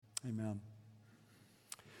Amen.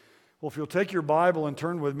 Well, if you'll take your Bible and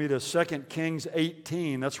turn with me to 2 Kings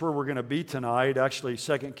 18, that's where we're going to be tonight, actually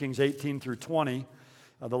 2 Kings 18 through 20,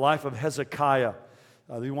 the life of Hezekiah.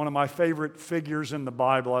 One of my favorite figures in the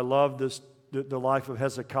Bible. I love the life of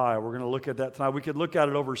Hezekiah. We're going to look at that tonight. We could look at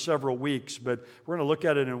it over several weeks, but we're going to look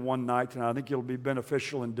at it in one night tonight. I think it'll be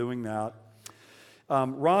beneficial in doing that.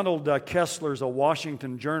 Ronald Kessler is a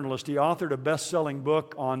Washington journalist. He authored a best-selling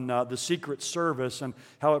book on the Secret Service and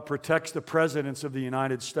how it protects the presidents of the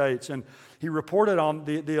United States. And he reported on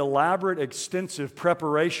the elaborate, extensive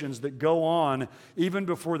preparations that go on even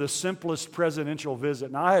before the simplest presidential visit.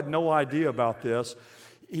 Now, I had no idea about this.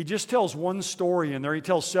 He just tells one story in there. He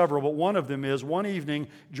tells several, but one of them is one evening,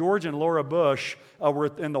 George and Laura Bush were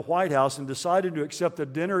in the White House and decided to accept a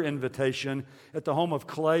dinner invitation at the home of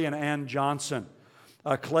Clay and Ann Johnson.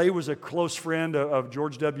 Clay was a close friend of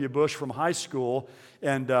George W. Bush from high school,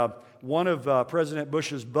 and one of President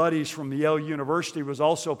Bush's buddies from Yale University was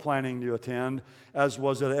also planning to attend, as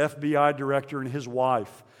was an FBI director and his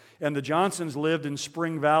wife. And the Johnsons lived in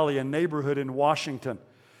Spring Valley, a neighborhood in Washington.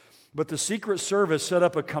 But the Secret Service set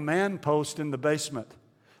up a command post in the basement.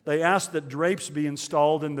 They asked that drapes be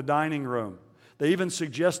installed in the dining room. They even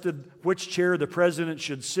suggested which chair the president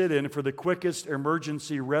should sit in for the quickest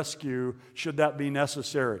emergency rescue, should that be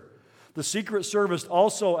necessary. The Secret Service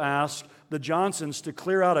also asked the Johnsons to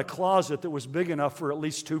clear out a closet that was big enough for at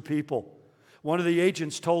least 2 people. One of the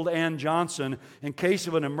agents told Ann Johnson, in case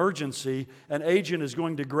of an emergency, an agent is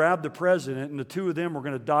going to grab the president, and the 2 of them are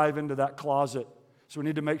going to dive into that closet. So we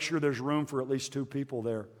need to make sure there's room for at least 2 people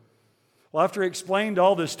there. Well, after he explained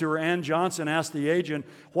all this to her, Ann Johnson asked the agent,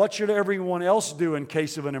 what should everyone else do in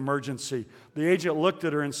case of an emergency? The agent looked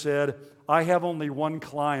at her and said, I have only one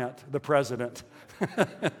client, the president.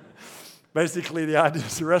 Basically, the idea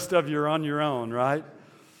is the rest of you are on your own, right?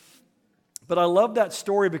 But I love that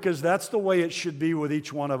story because that's the way it should be with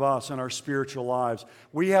each one of us in our spiritual lives.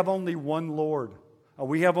 We have only one Lord.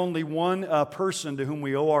 We have only one person to whom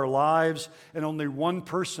we owe our lives, and only one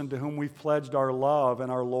person to whom we've pledged our love and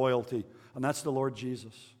our loyalty, and that's the Lord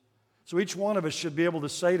Jesus. So each one of us should be able to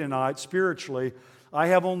say tonight, spiritually, I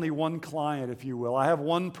have only one client, if you will. I have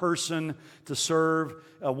one person to serve,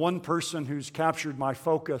 one person who's captured my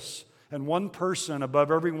focus, and one person above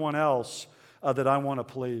everyone else that I want to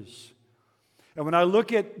please. And when I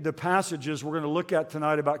look at the passages we're going to look at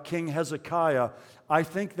tonight about King Hezekiah, I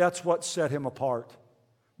think that's what set him apart.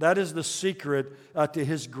 That is the secret to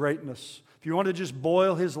his greatness. If you want to just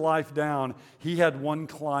boil his life down, he had one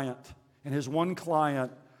client, and his one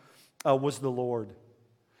client was the Lord.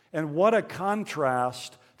 And what a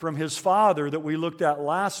contrast from his father that we looked at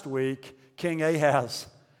last week, King Ahaz.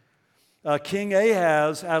 King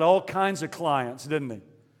Ahaz had all kinds of clients, didn't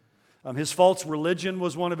he? His false religion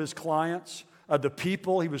was one of his clients. The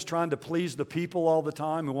people, he was trying to please the people all the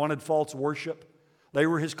time who wanted false worship. They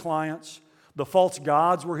were his clients. The false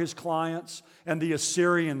gods were his clients, and the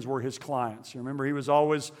Assyrians were his clients. You remember, he was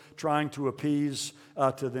always trying to appease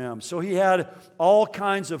to them. So he had all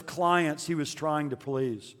kinds of clients he was trying to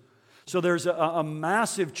please. So there's a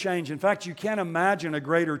massive change. In fact, you can't imagine a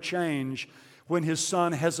greater change when his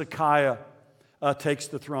son Hezekiah takes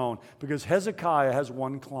the throne, because Hezekiah has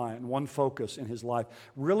one client, one focus in his life.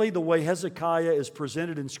 Really, the way Hezekiah is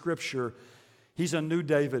presented in Scripture, he's a new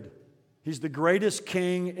David. He's the greatest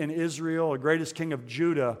king in Israel, the greatest king of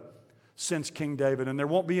Judah since King David. And there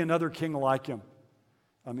won't be another king like him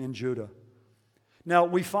in Judah. Now,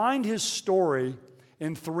 we find his story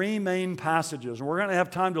in 3 main passages. And we're going to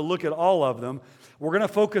have time to look at all of them. We're going to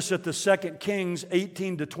focus at the 2 Kings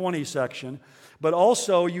 18 to 20 section. But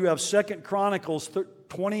also, you have 2 Chronicles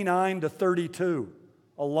 29 to 32.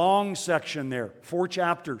 A long section there, 4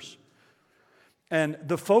 chapters. And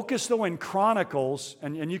the focus, though, in Chronicles,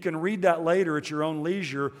 and you can read that later at your own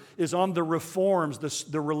leisure, is on the reforms,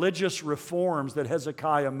 the religious reforms that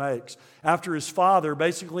Hezekiah makes. After his father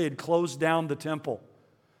basically had closed down the temple,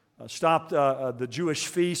 stopped the Jewish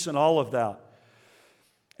feasts and all of that.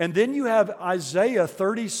 And then you have Isaiah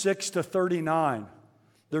 36 to 39.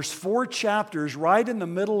 There's 4 chapters right in the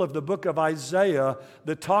middle of the book of Isaiah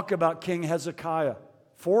that talk about King Hezekiah.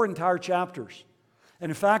 4 entire chapters. And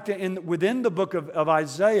in fact, within the book of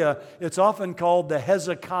Isaiah, it's often called the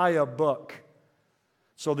Hezekiah book.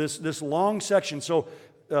 So this long section. So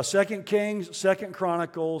 2 Kings, 2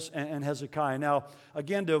 Chronicles, and Hezekiah. Now,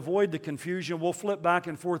 again, to avoid the confusion, we'll flip back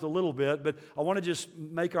and forth a little bit, but I want to just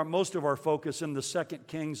make most of our focus in the 2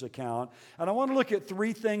 Kings account. And I want to look at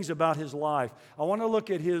 3 things about his life. I want to look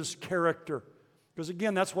at his character, because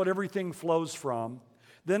again, that's what everything flows from.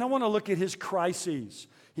 Then I want to look at his crises.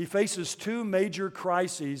 He faces 2 major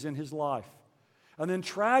crises in his life. And then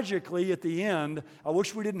tragically at the end, I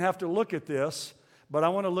wish we didn't have to look at this, but I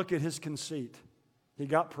want to look at his conceit. He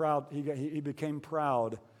got proud. He became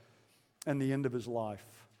proud in the end of his life.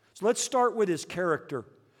 So let's start with his character.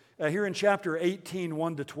 Here in chapter 18,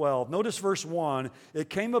 1-12. Notice verse 1.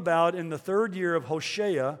 It came about in the 3rd year of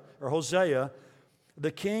Hosea,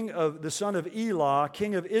 the son of Elah,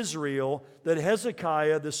 king of Israel, that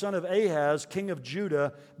Hezekiah, the son of Ahaz, king of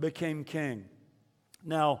Judah, became king.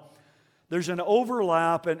 Now, there's an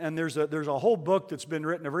overlap, and there's a whole book that's been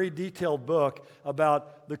written, a very detailed book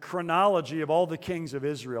about the chronology of all the kings of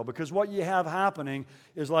Israel. Because what you have happening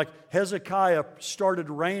is like Hezekiah started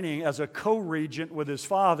reigning as a co-regent with his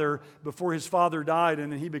father before his father died,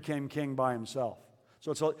 and then he became king by himself.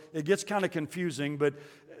 So it gets kind of confusing, but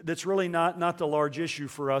that's really not the large issue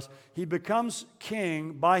for us. He becomes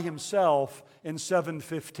king by himself in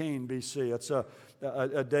 715 BC. It's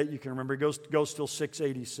a date you can remember. It goes till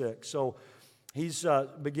 686. So he's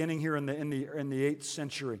beginning here in the 8th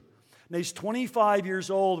century. Now he's 25 years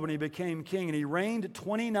old when he became king, and he reigned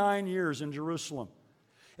 29 years in Jerusalem.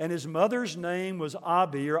 And his mother's name was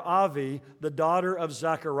Avi, the daughter of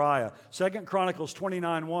Zechariah. 2 Chronicles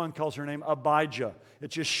 29:1 calls her name Abijah.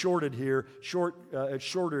 It's just shorter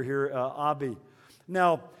here, Abi.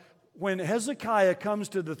 Now, when Hezekiah comes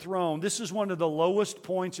to the throne, this is one of the lowest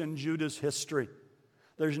points in Judah's history.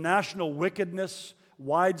 There's national wickedness,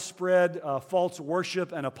 widespread false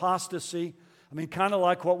worship and apostasy. I mean, kind of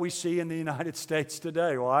like what we see in the United States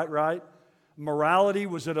today, right? Morality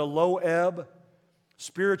was at a low ebb.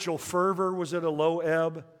 Spiritual fervor was at a low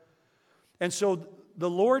ebb. And so the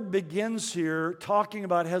Lord begins here talking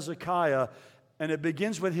about Hezekiah, and it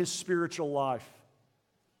begins with his spiritual life.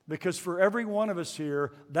 Because for every one of us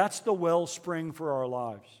here, that's the wellspring for our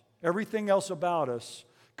lives. Everything else about us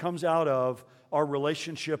comes out of our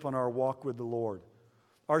relationship and our walk with the Lord.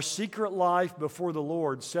 Our secret life before the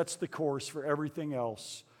Lord sets the course for everything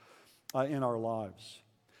else in our lives.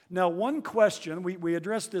 Now, one question, we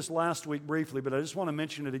addressed this last week briefly, but I just want to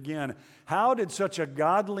mention it again. How did such a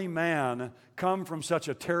godly man come from such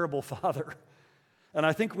a terrible father? And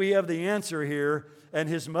I think we have the answer here, and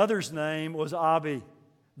his mother's name was Abi,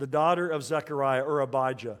 the daughter of Zechariah, or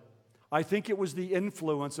Abijah. I think it was the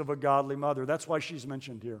influence of a godly mother. That's why she's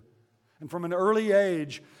mentioned here. And from an early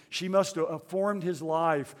age, she must have formed his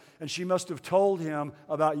life, and she must have told him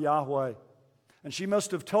about Yahweh. And she must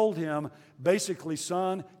have told him, basically,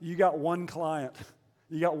 son, you got one client.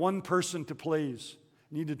 You got one person to please.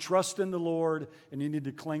 You need to trust in the Lord, and you need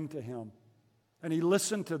to cling to Him. And he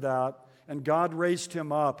listened to that, and God raised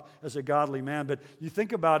him up as a godly man. But you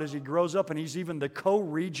think about as he grows up, and he's even the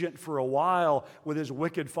co-regent for a while with his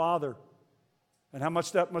wicked father. And how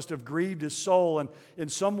much that must have grieved his soul. And in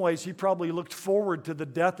some ways, he probably looked forward to the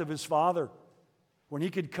death of his father, when he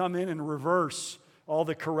could come in and reverse all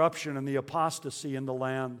the corruption and the apostasy in the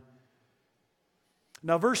land.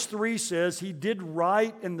 Now, verse 3 says, he did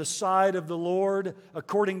right in the sight of the Lord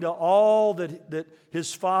according to all that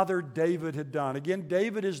his father David had done. Again,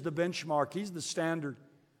 David is the benchmark. He's the standard.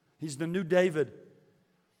 He's the new David.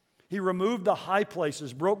 He removed the high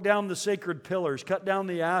places, broke down the sacred pillars, cut down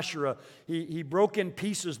the Asherah. He broke in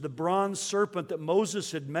pieces the bronze serpent that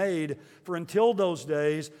Moses had made, for until those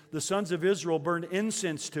days, the sons of Israel burned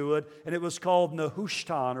incense to it, and it was called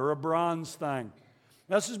Nehushtan, or a bronze thing.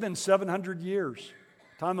 This has been 700 years.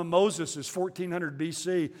 The time of Moses is 1400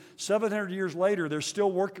 BC. 700 years later, they're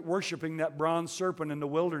still worshiping that bronze serpent in the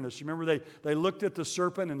wilderness. You remember they looked at the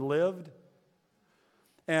serpent and lived?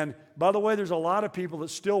 And by the way, there's a lot of people that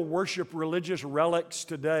still worship religious relics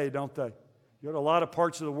today, don't they? You go to a lot of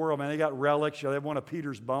parts of the world, man, they got relics. They have one of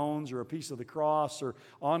Peter's bones or a piece of the cross, or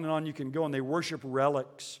on and on you can go, and they worship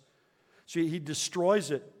relics. So he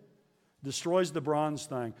destroys it, destroys the bronze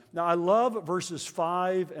thing. Now, I love verses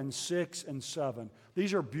 5 and 6 and 7.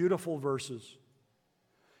 These are beautiful verses.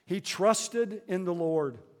 He trusted in the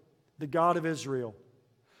Lord, the God of Israel,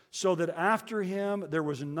 so that after him there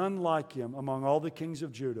was none like him among all the kings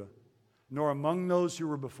of Judah, nor among those who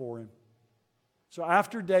were before him. So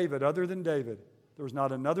after David, other than David, there was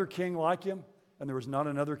not another king like him, and there was not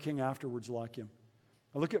another king afterwards like him.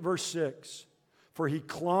 Now look at verse 6. For he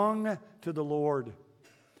clung to the Lord.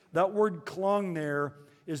 That word clung there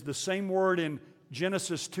is the same word in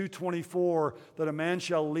Genesis 2:24, that a man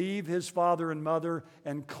shall leave his father and mother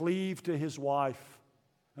and cleave to his wife,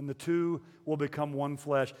 and the two will become one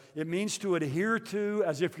flesh. It means to adhere to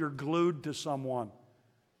as if you're glued to someone.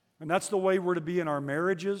 And that's the way we're to be in our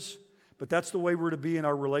marriages, but that's the way we're to be in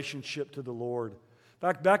our relationship to the Lord. In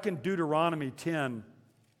fact, back in Deuteronomy 10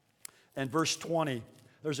 and verse 20,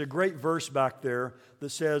 There's a great verse back there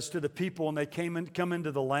that says to the people when they come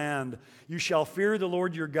into the land, you shall fear the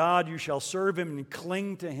Lord your God, you shall serve Him and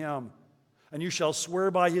cling to Him, and you shall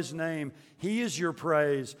swear by His name. He is your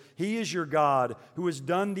praise. He is your God who has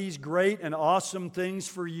done these great and awesome things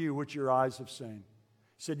for you which your eyes have seen.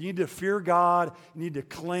 He said you need to fear God, you need to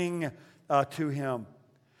cling to Him.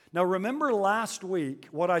 Now remember last week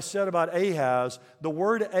what I said about Ahaz. The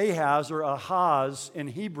word Ahaz or Ahaz in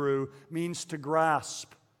Hebrew means to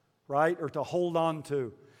grasp, right? Or to hold on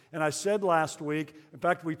to. And I said last week, in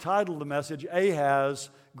fact we titled the message, Ahaz,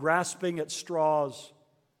 Grasping at Straws.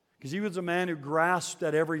 Because he was a man who grasped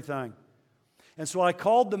at everything. And so I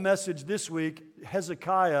called the message this week,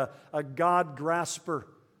 Hezekiah, a God grasper.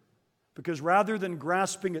 Because rather than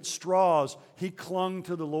grasping at straws, he clung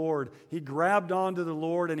to the Lord. He grabbed onto the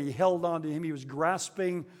Lord and he held on to Him. He was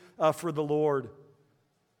grasping for the Lord.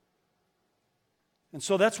 And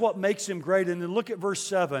so that's what makes him great. And then look at verse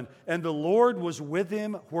 7. And the Lord was with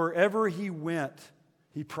him wherever he went,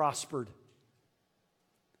 he prospered.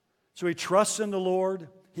 So he trusts in the Lord.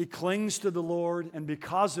 He clings to the Lord. And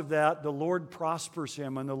because of that, the Lord prospers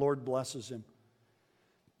him and the Lord blesses him.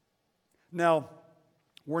 Now,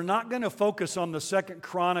 we're not going to focus on the 2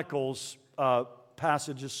 Chronicles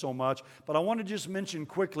passages so much, but I want to just mention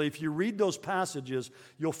quickly, if you read those passages,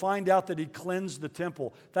 you'll find out that he cleansed the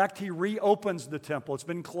temple. In fact, he reopens the temple. It's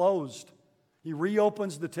been closed. He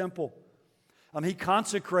reopens the temple. He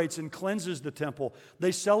consecrates and cleanses the temple.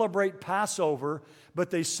 They celebrate Passover,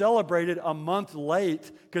 but they celebrate it a month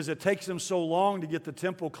late because it takes them so long to get the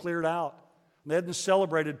temple cleared out. They hadn't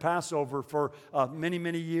celebrated Passover for many,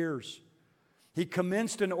 many years. He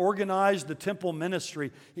commenced and organized the temple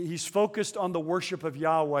ministry. He's focused on the worship of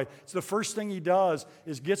Yahweh. It's the first thing he does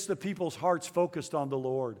is gets the people's hearts focused on the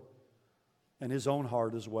Lord and his own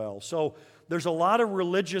heart as well. So there's a lot of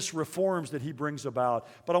religious reforms that he brings about.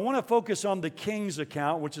 But I want to focus on the king's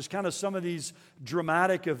account, which is kind of some of these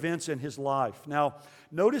dramatic events in his life. Now,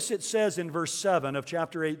 notice it says in verse 7 of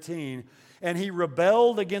chapter 18, and he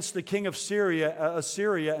rebelled against the king of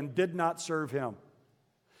Assyria and did not serve him.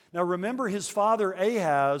 Now remember, his father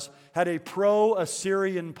Ahaz had a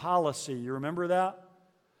pro-Assyrian policy. You remember that?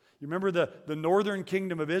 You remember the northern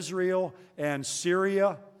kingdom of Israel and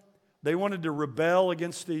Syria? They wanted to rebel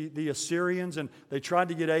against the Assyrians, and they tried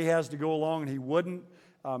to get Ahaz to go along, and he wouldn't.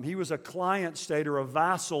 He was a client state or a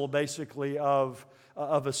vassal, basically, of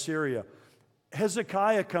Assyria.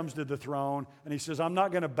 Hezekiah comes to the throne, and he says, I'm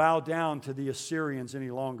not going to bow down to the Assyrians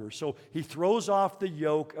any longer. So he throws off the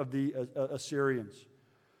yoke of the Assyrians.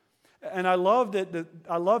 And I love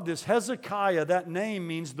this. Hezekiah, that name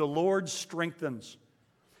means the Lord strengthens.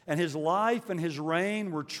 And his life and his reign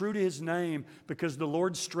were true to his name because the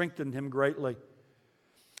Lord strengthened him greatly.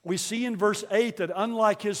 We see in verse 8 that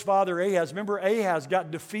unlike his father Ahaz, remember Ahaz got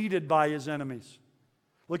defeated by his enemies.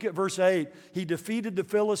 Look at verse 8. He defeated the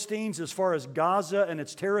Philistines as far as Gaza and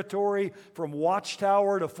its territory, from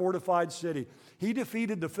watchtower to fortified city. He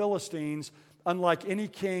defeated the Philistines unlike any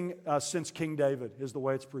king since King David, is the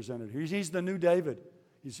way it's presented. He's the new David.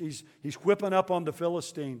 He's whipping up on the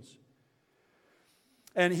Philistines.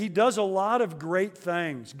 And he does a lot of great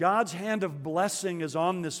things. God's hand of blessing is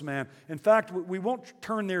on this man. In fact, we won't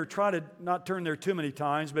turn there, try to not turn there too many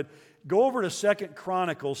times, but go over to 2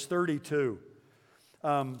 Chronicles 32.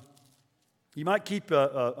 You might keep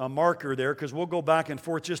a marker there because we'll go back and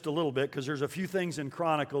forth just a little bit because there's a few things in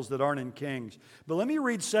Chronicles that aren't in Kings. But let me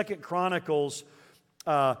read 2 Chronicles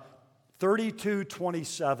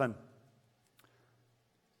 32:27.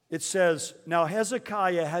 It says, Now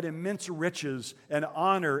Hezekiah had immense riches and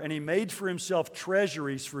honor, and he made for himself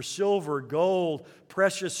treasuries for silver, gold,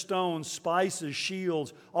 precious stones, spices,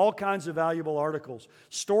 shields, all kinds of valuable articles.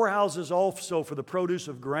 Storehouses also for the produce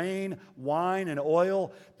of grain, wine, and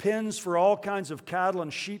oil, pens for all kinds of cattle,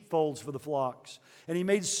 and sheepfolds for the flocks. And he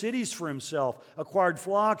made cities for himself, acquired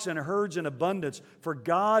flocks and herds in abundance, for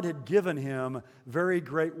God had given him very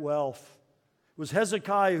great wealth. It was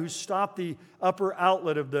Hezekiah who stopped the upper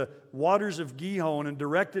outlet of the waters of Gihon and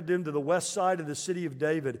directed them to the west side of the city of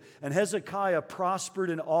David. And Hezekiah prospered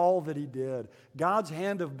in all that he did. God's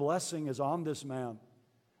hand of blessing is on this man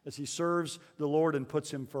as he serves the Lord and puts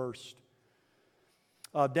him first.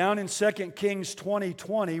 Down in 2 Kings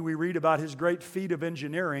 20:20, we read about his great feat of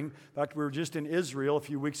engineering. In fact, we were just in Israel a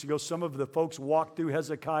few weeks ago. Some of the folks walked through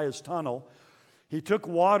Hezekiah's tunnel. He took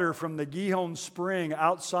water from the Gihon spring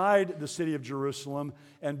outside the city of Jerusalem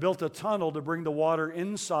and built a tunnel to bring the water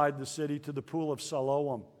inside the city to the pool of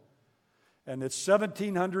Siloam. And it's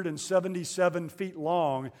 1,777 feet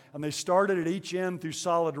long, and they started at each end through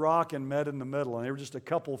solid rock and met in the middle. And they were just a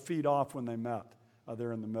couple feet off when they met.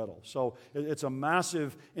 there in the middle. So it's a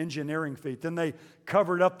massive engineering feat. Then they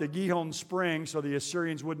covered up the Gihon spring so the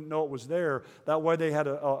Assyrians wouldn't know it was there. That way they had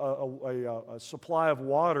a supply of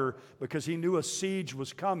water because he knew a siege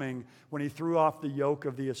was coming when he threw off the yoke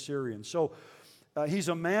of the Assyrians. So he's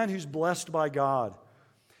a man who's blessed by God.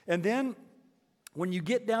 And then when you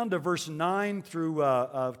get down to verse 9 through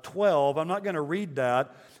 12, I'm not going to read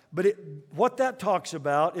that, but what that talks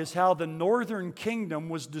about is how the northern kingdom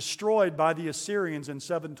was destroyed by the Assyrians in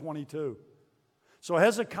 722. So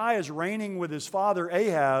Hezekiah is reigning with his father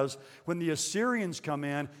Ahaz when the Assyrians come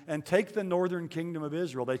in and take the northern kingdom of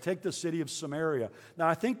Israel. They take the city of Samaria. Now,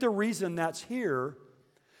 I think the reason that's here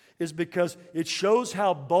is because it shows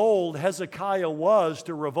how bold Hezekiah was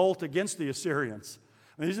to revolt against the Assyrians.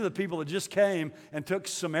 And these are the people that just came and took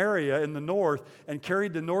Samaria in the north and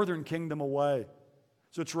carried the northern kingdom away.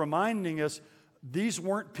 So it's reminding us these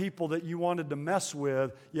weren't people that you wanted to mess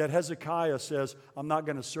with, yet Hezekiah says, I'm not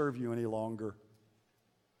going to serve you any longer.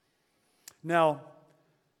 Now,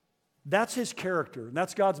 that's his character, and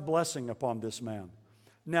that's God's blessing upon this man.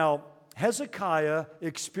 Now, Hezekiah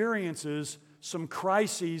experiences some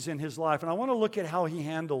crises in his life, and I want to look at how he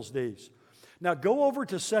handles these. Now, go over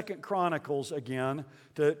to 2 Chronicles again,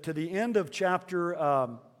 to the end of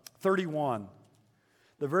chapter 31.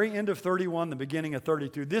 The very end of 31, the beginning of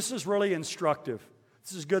 32. This is really instructive.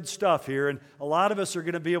 This is good stuff here, and a lot of us are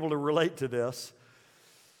going to be able to relate to this.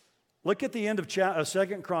 Look at the end of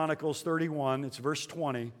 2 Chronicles 31. It's verse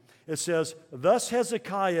 20. It says, Thus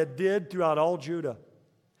Hezekiah did throughout all Judah.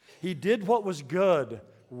 He did what was good,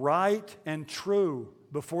 right, and true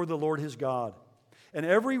before the Lord his God. And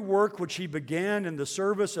every work which he began in the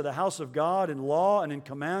service of the house of God, in law and in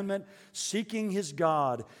commandment, seeking his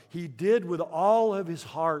God, he did with all of his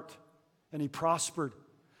heart, and he prospered.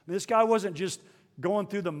 This guy wasn't just going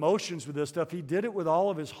through the motions with this stuff. He did it with all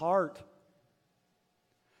of his heart.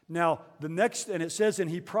 Now, and it says, and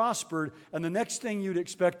he prospered, and the next thing you'd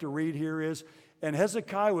expect to read here is, and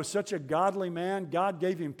Hezekiah was such a godly man, God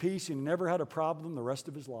gave him peace, and he never had a problem the rest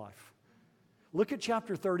of his life. Look at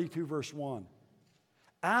chapter 32, verse 1.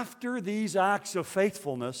 After these acts of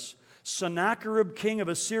faithfulness, Sennacherib, king of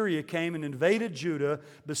Assyria, came and invaded Judah,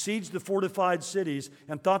 besieged the fortified cities,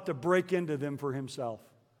 and thought to break into them for himself.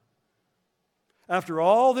 After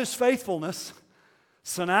all this faithfulness,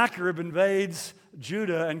 Sennacherib invades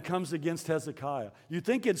Judah and comes against Hezekiah. You'd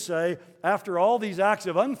think it'd say, after all these acts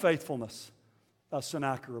of unfaithfulness,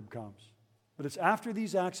 Sennacherib comes. But it's after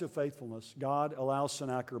these acts of faithfulness, God allows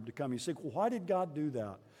Sennacherib to come. You say, well, why did God do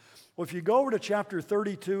that? Well, if you go over to chapter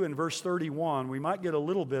 32 and verse 31, we might get a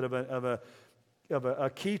little bit of a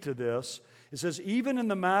key to this. It says, even in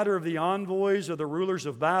the matter of the envoys of the rulers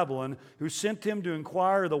of Babylon, who sent him to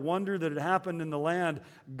inquire the wonder that had happened in the land,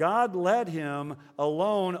 God led him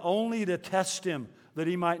alone only to test him, that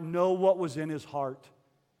he might know what was in his heart.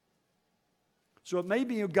 So it may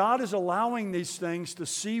be God is allowing these things to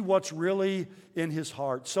see what's really in his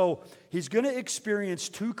heart. So he's going to experience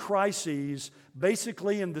two crises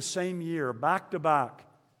basically in the same year, back to back.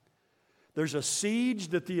 There's a siege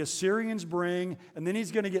that the Assyrians bring, and then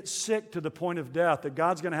he's going to get sick to the point of death, that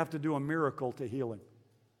God's going to have to do a miracle to heal him.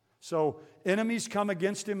 So enemies come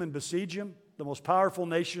against him and besiege him, the most powerful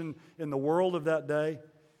nation in the world of that day,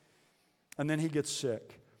 and then he gets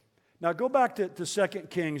sick. Now go back to 2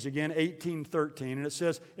 Kings again, 18:13, and it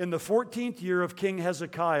says, in the 14th year of King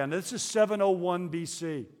Hezekiah, and this is 701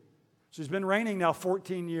 BC. So he's been reigning now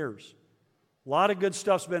 14 years. A lot of good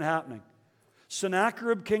stuff's been happening.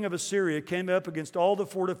 Sennacherib, king of Assyria, came up against all the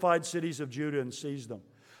fortified cities of Judah and seized them.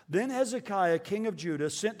 Then Hezekiah, king of Judah,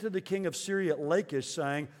 sent to the king of Syria at Lachish,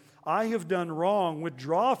 saying, I have done wrong.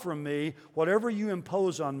 Withdraw from me. Whatever you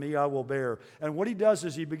impose on me, I will bear. And what he does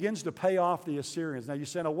is he begins to pay off the Assyrians. Now you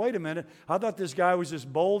say, oh, wait a minute. I thought this guy was this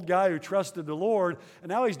bold guy who trusted the Lord, and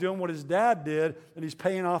now he's doing what his dad did, and he's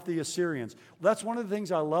paying off the Assyrians. Well, that's one of the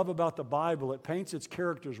things I love about the Bible. It paints its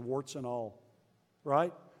characters warts and all,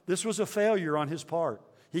 right? This was a failure on his part.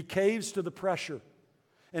 He caves to the pressure.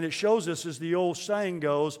 And it shows us, as the old saying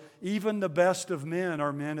goes, even the best of men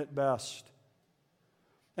are men at best.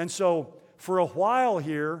 And so, for a while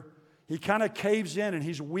here, he kind of caves in, and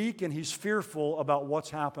he's weak and he's fearful about what's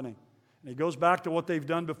happening. And he goes back to what they've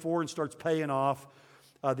done before and starts paying off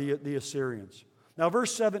the Assyrians. Now,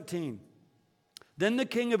 verse 17. Then the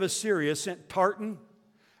king of Assyria sent Tartan,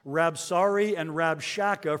 Rabsari, and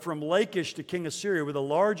Rabshakeh from Lachish to King Assyria with a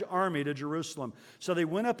large army to Jerusalem. So they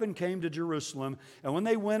went up and came to Jerusalem. And when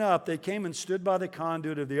they went up, they came and stood by the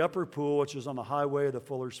conduit of the upper pool, which is on the highway of the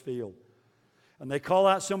fuller's field. And they call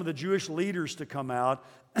out some of the Jewish leaders to come out.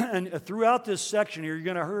 And throughout this section here, you're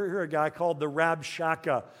going to hear a guy called the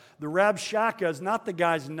Rabshakeh. The Rabshakeh is not the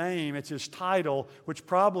guy's name, it's his title, which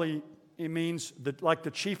probably means like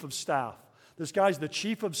the chief of staff. This guy's the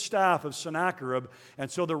chief of staff of Sennacherib, and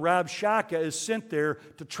so the Rabshakeh is sent there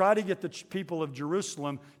to try to get the people of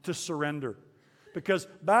Jerusalem to surrender. Because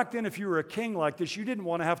back then, if you were a king like this, you didn't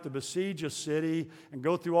want to have to besiege a city and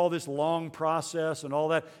go through all this long process and all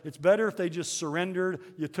that. It's better if they just surrendered,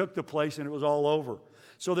 you took the place, and it was all over.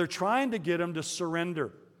 So they're trying to get them to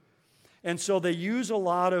surrender. And so they use a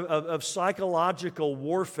lot of psychological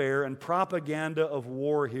warfare and propaganda of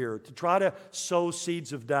war here to try to sow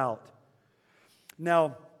seeds of doubt.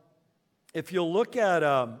 Now, if you'll look at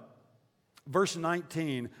verse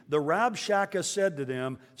 19, the Rabshakeh said to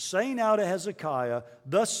them, "Say now to Hezekiah,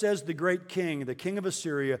 thus says the great king, the king of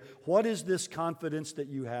Assyria, what is this confidence that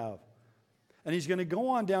you have?" And he's going to go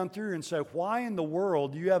on down through and say, why in the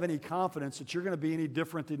world do you have any confidence that you're going to be any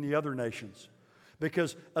different than the other nations?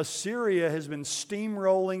 Because Assyria has been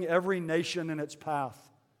steamrolling every nation in its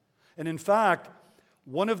path. And in fact,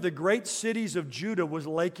 one of the great cities of Judah was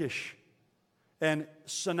Lachish. And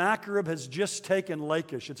Sennacherib has just taken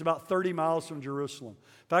Lachish. It's about 30 miles from Jerusalem.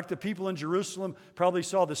 In fact, the people in Jerusalem probably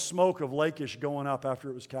saw the smoke of Lachish going up after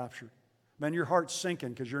it was captured. Man, your heart's sinking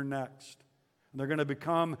because you're next. And they're going to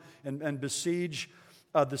become and besiege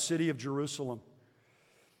the city of Jerusalem.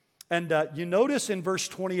 And you notice in verse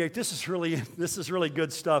 28, this is really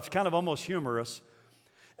good stuff, kind of almost humorous.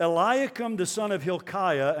 Eliakim, the son of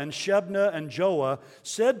Hilkiah, and Shebna and Joah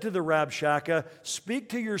said to the Rabshakeh, "Speak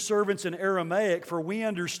to your servants in Aramaic, for we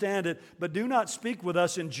understand it, but do not speak with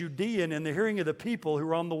us in Judean in the hearing of the people who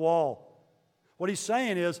are on the wall." What he's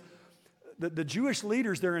saying is, the Jewish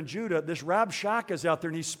leaders there in Judah, this Rabshakeh is out there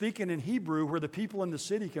and he's speaking in Hebrew where the people in the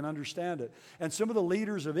city can understand it. And some of the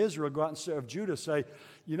leaders of Israel go out and say, of Judah say,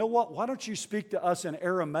 "You know what, why don't you speak to us in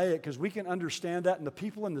Aramaic because we can understand that and the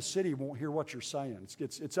people in the city won't hear what you're saying.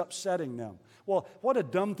 It's upsetting them." Well, what a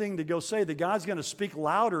dumb thing to go say. The guy's going to speak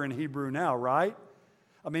louder in Hebrew now, right?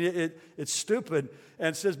 I mean, it's stupid. And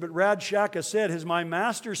it says, "But Rabshakeh said, has my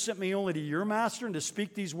master sent me only to your master and to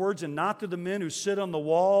speak these words and not to the men who sit on the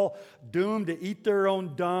wall, doomed to eat their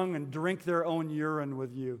own dung and drink their own urine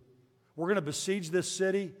with you?" We're going to besiege this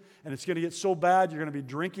city, and it's going to get so bad you're going to be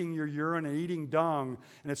drinking your urine and eating dung.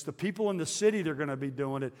 And it's the people in the city that are going to be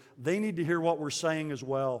doing it. They need to hear what we're saying as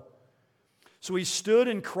well. So he stood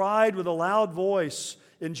and cried with a loud voice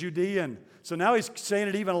in Judean. So now he's saying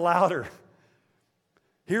it even louder.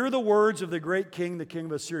 "Hear the words of the great king, the king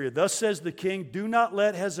of Assyria. Thus says the king, do not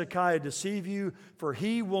let Hezekiah deceive you, for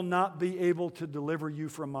he will not be able to deliver you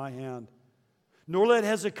from my hand. Nor let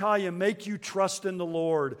Hezekiah make you trust in the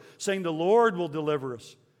Lord, saying the Lord will deliver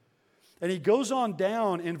us." And he goes on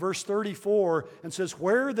down in verse 34 and says,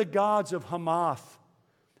 "Where are the gods of Hamath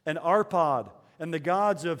and Arpad and the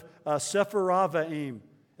gods of Sepharvaim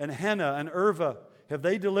and Hena and Irva? Have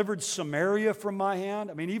they delivered Samaria from my hand?"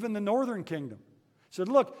 I mean, even the northern kingdom. He said,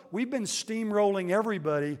 "Look, we've been steamrolling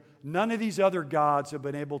everybody. None of these other gods have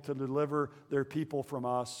been able to deliver their people from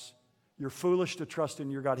us. You're foolish to trust in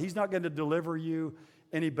your God. He's not going to deliver you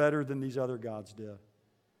any better than these other gods did."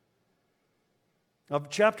 Of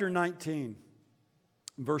chapter 19,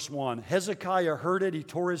 verse 1, Hezekiah heard it. He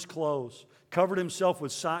tore his clothes, covered himself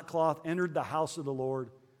with sackcloth, entered the house of the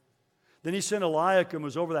Lord. Then he sent Eliakim, who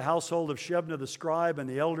was over the household of Shebna the scribe and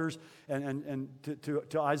the elders, and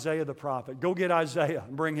to Isaiah the prophet. "Go get Isaiah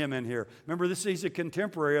and bring him in here." Remember, he's a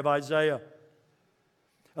contemporary of Isaiah.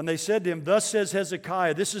 And they said to him, "Thus says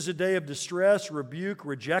Hezekiah, this is a day of distress, rebuke,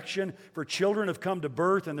 rejection, for children have come to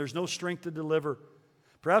birth, and there's no strength to deliver.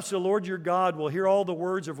 Perhaps the Lord your God will hear all the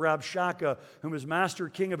words of Rabshakeh, whom his master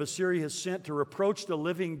king of Assyria has sent to reproach the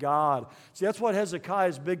living God." See, that's what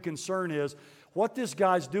Hezekiah's big concern is. What this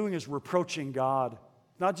guy's doing is reproaching God,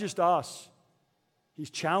 not just us. He's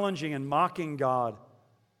challenging and mocking God.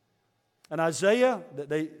 And Isaiah,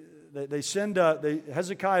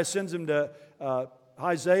 Hezekiah sends him to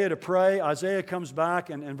Isaiah to pray. Isaiah comes back,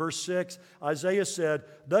 and in verse 6, Isaiah said,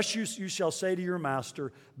 "Thus you shall say to your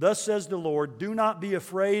master, thus says the Lord, do not be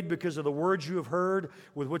afraid because of the words you have heard,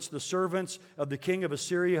 with which the servants of the king of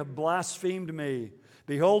Assyria have blasphemed me.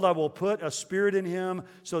 Behold, I will put a spirit in him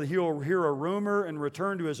so that he will hear a rumor and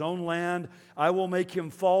return to his own land. I will make him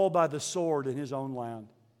fall by the sword in his own land."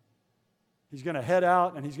 He's going to head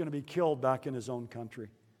out and he's going to be killed back in his own country.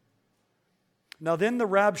 Now then the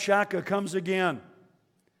Rabshakeh comes again.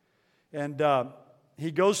 And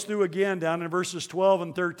he goes through again down in verses 12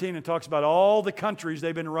 and 13 and talks about all the countries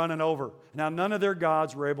they've been running over. Now none of their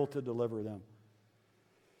gods were able to deliver them.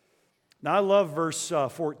 Now I love verse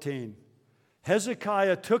 14.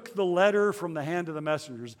 Hezekiah took the letter from the hand of the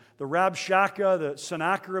messengers. The Rabshakeh, the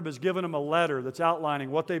Sennacherib, has given him a letter that's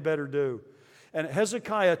outlining what they better do. And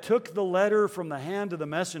Hezekiah took the letter from the hand of the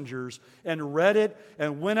messengers and read it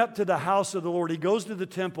and went up to the house of the Lord. He goes to the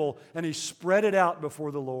temple and he spread it out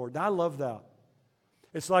before the Lord. And I love that.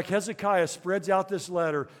 It's like Hezekiah spreads out this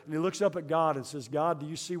letter and he looks up at God and says, God, do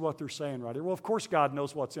you see what they're saying right here? Well, of course God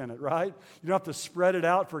knows what's in it, right? You don't have to spread it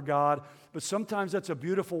out for God, but sometimes that's a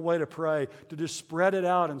beautiful way to pray, to just spread it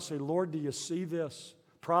out and say, Lord, do you see this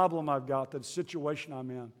problem I've got, the situation I'm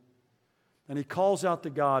in? And he calls out to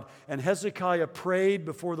God, and Hezekiah prayed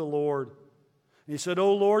before the Lord. And he said,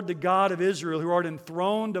 O Lord, the God of Israel, who art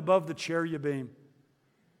enthroned above the cherubim,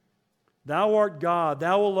 Thou art God,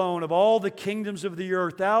 Thou alone, of all the kingdoms of the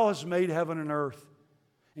earth. Thou hast made heaven and earth.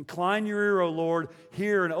 Incline your ear, O Lord,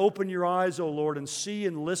 hear and open your eyes, O Lord, and see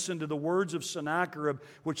and listen to the words of Sennacherib,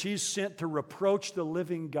 which he's sent to reproach the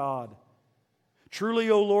living God. Truly,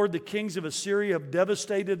 O Lord, the kings of Assyria have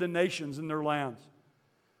devastated the nations and their lands.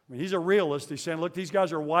 I mean, he's a realist. He's saying, look, these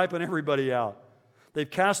guys are wiping everybody out. They've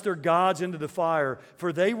cast their gods into the fire,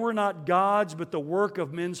 for they were not gods, but the work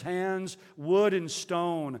of men's hands, wood and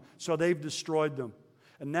stone, so they've destroyed them.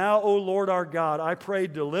 And now, O Lord our God, I pray,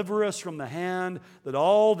 deliver us from the hand, that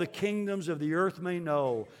all the kingdoms of the earth may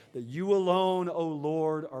know that you alone, O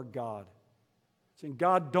Lord, are God. Saying,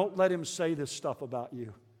 God, don't let him say this stuff about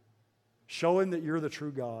you. Show him that you're the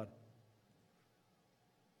true God.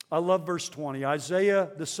 I love verse 20.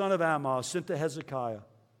 Isaiah, the son of Amoz, sent to Hezekiah,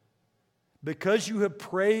 because you have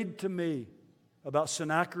prayed to me about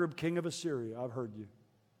Sennacherib, king of Assyria, I've heard you.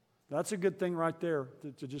 That's a good thing right there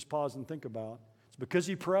to just pause and think about. It's because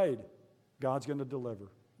he prayed, God's going to deliver.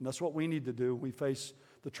 And that's what we need to do when we face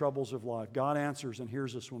the troubles of life. God answers and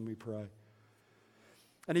hears us when we pray.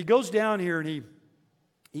 And he goes down here and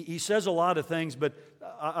he says a lot of things, but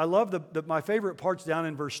I love my favorite part's down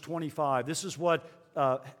in verse 25. This is what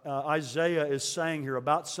Isaiah is saying here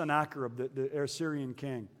about Sennacherib, the Assyrian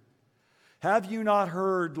king. Have you not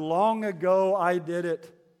heard? Long ago I did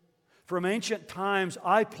it. From ancient times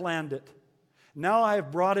I planned it. Now I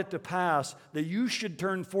have brought it to pass that you should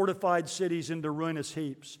turn fortified cities into ruinous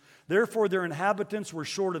heaps. Therefore their inhabitants were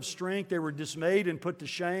short of strength. They were dismayed and put to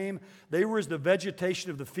shame. They were as the vegetation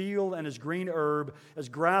of the field and as green herb, as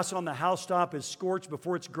grass on the housetop is scorched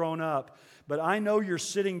before it's grown up. But I know you're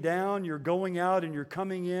sitting down, you're going out, and you're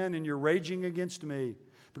coming in, and you're raging against me.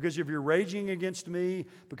 Because if you're raging against me,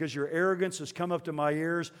 because your arrogance has come up to my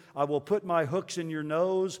ears, I will put my hooks in your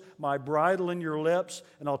nose, my bridle in your lips,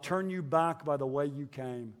 and I'll turn you back by the way you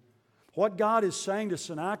came. What God is saying to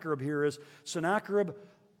Sennacherib here is, Sennacherib,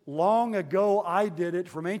 long ago I did it.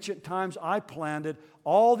 From ancient times I planned it.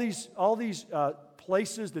 All these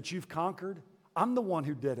places that you've conquered, I'm the one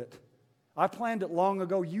who did it. I planned it long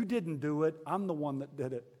ago. You didn't do it. I'm the one that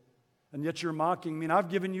did it. And yet you're mocking me, and I've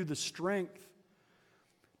given you the strength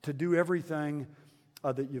to do everything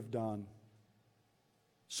that you've done.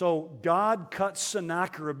 So God cuts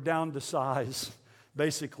Sennacherib down to size,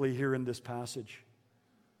 basically, here in this passage.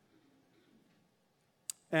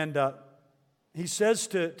 And he says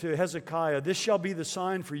to Hezekiah, this shall be the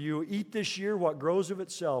sign for you. Eat this year what grows of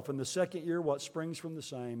itself, and the second year what springs from the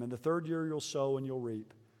same, and the third year you'll sow and you'll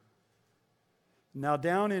reap. Now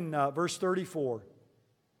down in verse 34,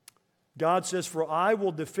 God says, for I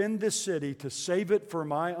will defend this city to save it for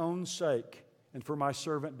my own sake and for my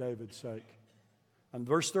servant David's sake. And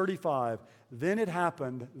verse 35, then it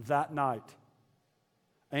happened that night.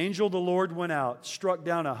 Angel of the Lord went out, struck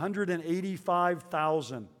down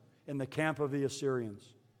 185,000 in the camp of the Assyrians.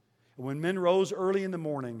 And when men rose early in the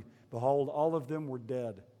morning, behold, all of them were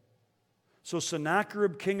dead. So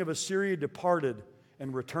Sennacherib, king of Assyria, departed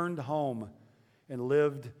and returned home and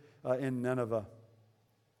lived in Nineveh.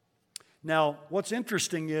 Now, what's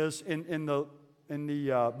interesting is in the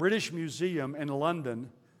British Museum in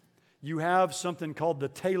London, you have something called the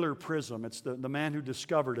Taylor Prism. It's the man who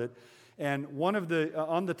discovered it. And one of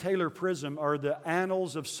on the Taylor Prism are the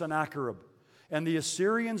annals of Sennacherib. And the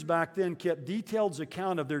Assyrians back then kept detailed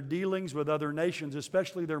account of their dealings with other nations,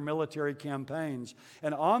 especially their military campaigns.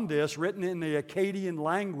 And on this, written in the Akkadian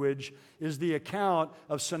language, is the account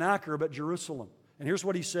of Sennacherib at Jerusalem. And here's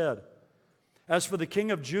what he said. As for the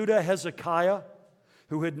king of Judah, Hezekiah,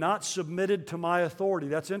 who had not submitted to my authority.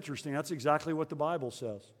 That's interesting. That's exactly what the Bible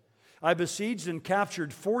says. I besieged and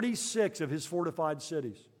captured 46 of his fortified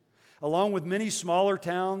cities, along with many smaller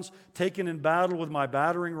towns taken in battle with my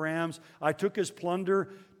battering rams. I took as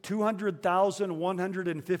plunder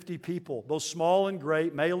 200,150 people, both small and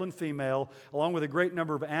great, male and female, along with a great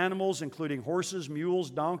number of animals, including horses, mules,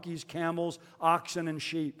 donkeys, camels, oxen, and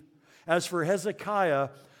sheep. As for Hezekiah,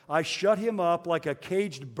 I shut him up like a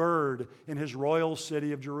caged bird in his royal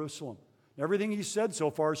city of Jerusalem. Everything he said so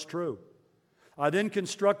far is true. I then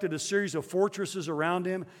constructed a series of fortresses around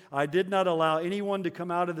him. I did not allow anyone to come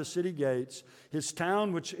out of the city gates. His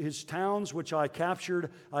towns which I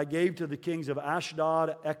captured, I gave to the kings of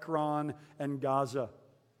Ashdod, Ekron, and Gaza.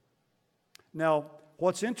 Now,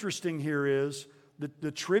 what's interesting here is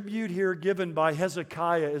the tribute here given by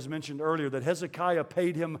Hezekiah is mentioned earlier, that Hezekiah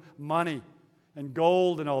paid him money and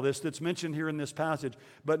gold and all this that's mentioned here in this passage.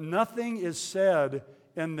 But nothing is said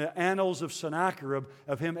in the annals of Sennacherib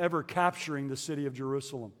of him ever capturing the city of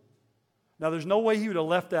Jerusalem. Now, there's no way he would have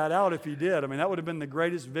left that out if he did. I mean, that would have been the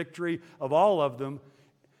greatest victory of all of them.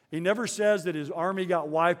 He never says that his army got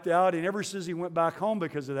wiped out. He never says he went back home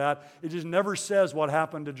because of that. It just never says what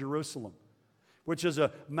happened to Jerusalem, which is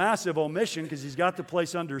a massive omission because he's got the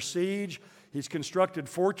place under siege. He's constructed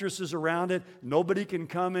fortresses around it. Nobody can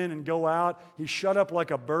come in and go out. He's shut up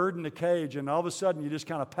like a bird in a cage, and all of a sudden you just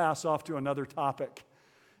kind of pass off to another topic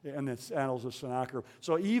in the annals of Sennacherib.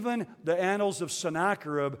 So even the annals of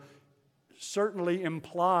Sennacherib certainly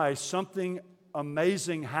imply something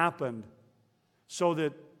amazing happened so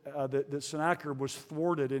that, that Sennacherib was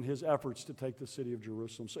thwarted in his efforts to take the city of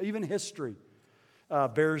Jerusalem. So even history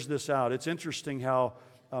bears this out. It's interesting how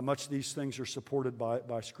much these things are supported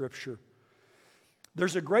by Scripture.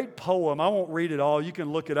 There's a great poem. I won't read it all. You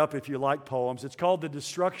can look it up if you like poems. It's called The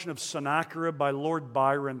Destruction of Sennacherib by Lord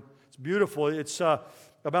Byron. It's beautiful. It's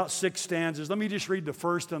about 6 stanzas. Let me just read the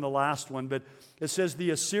first and the last one. But it says,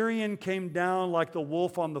 "The Assyrian came down like the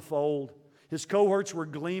wolf on the fold. His cohorts were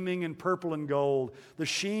gleaming in purple and gold. The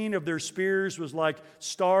sheen of their spears was like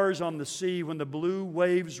stars on the sea when the blue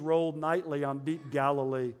waves rolled nightly on deep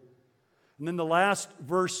Galilee." And then the last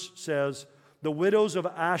verse says, "The widows of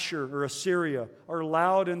Asher or Assyria are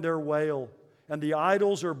loud in their wail, and the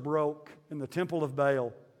idols are broke in the temple of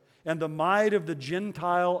Baal. And the might of the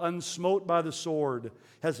Gentile, unsmote by the sword,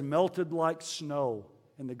 has melted like snow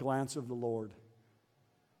in the glance of the Lord."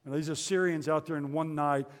 And these Assyrians out there in one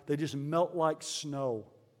night, they just melt like snow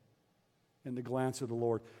in the glance of the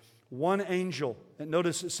Lord. One angel, and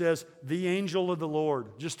notice it says, the angel of the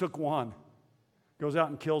Lord, just took one, goes out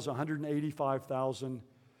and kills 185,000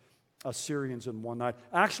 Assyrians in one night.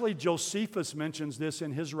 Actually, Josephus mentions this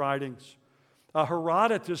in his writings.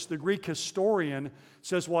 Herodotus, the Greek historian,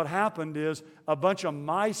 says what happened is a bunch of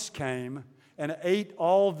mice came and ate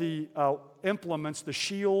all the implements, the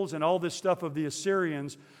shields and all this stuff of the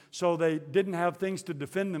Assyrians, so they didn't have things to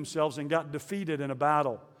defend themselves and got defeated in a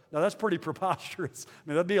battle. Now that's pretty preposterous. I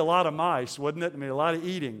mean, that'd be a lot of mice, wouldn't it? I mean, a lot of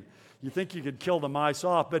eating. You think you could kill the mice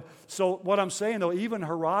off. But so what I'm saying, though, even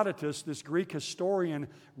Herodotus, this Greek historian,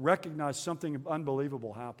 recognized something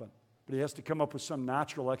unbelievable happened. But he has to come up with some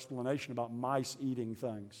natural explanation about mice eating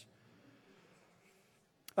things.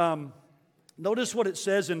 Notice what it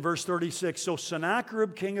says in verse 36. "So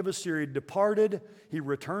Sennacherib, king of Assyria, departed, he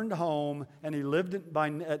returned home, and he lived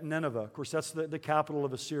at Nineveh." Of course, that's the capital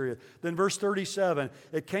of Assyria. Then verse 37,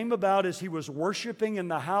 "It came about as he was worshiping in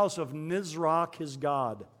the house of Nisroch, his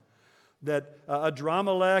god, that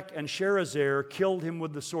Adramelech and Sharezer killed him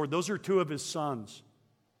with the sword." Those are 2 of his sons.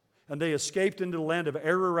 "And they escaped into the land of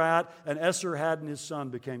Ararat, and Esarhaddon his son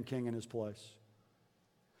became king in his place."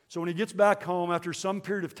 So when he gets back home after some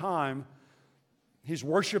period of time, he's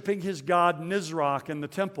worshiping his god Nisroch in the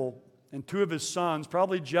temple, and 2 of his sons,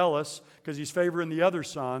 probably jealous because he's favoring the other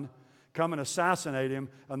son, come and assassinate him,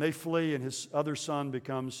 and they flee, and his other son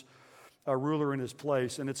becomes a ruler in his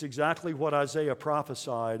place. And it's exactly what Isaiah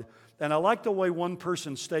prophesied. And I like the way one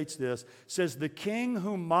person states this. It says, "The king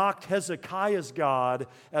who mocked Hezekiah's God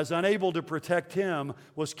as unable to protect him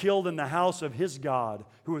was killed in the house of his God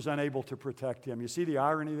who was unable to protect him." You see the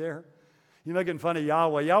irony there? You're making fun of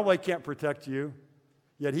Yahweh. Yahweh can't protect you.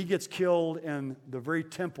 Yet he gets killed in the very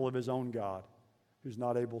temple of his own God, who's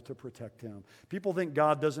not able to protect him. People think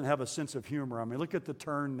God doesn't have a sense of humor. I mean, look at the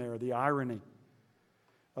turn there. The irony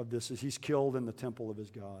of this is he's killed in the temple of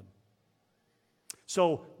his God.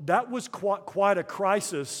 So that was quite a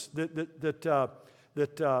crisis that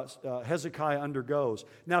Hezekiah undergoes.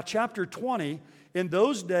 Now, chapter 20, in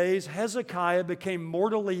those days, Hezekiah became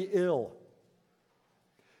mortally ill.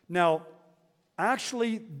 Now,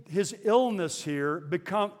 actually, his illness here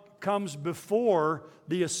comes before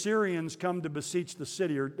the Assyrians come to besiege the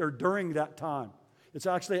city, or during that time. It's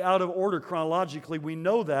actually out of order chronologically. We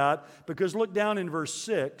know that because look down in verse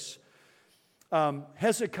 6.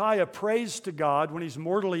 Hezekiah prays to God when he's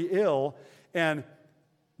mortally ill, and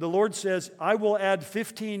the Lord says, "I will add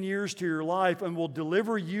 15 years to your life and will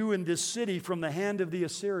deliver you in this city from the hand of the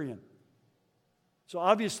Assyrian." So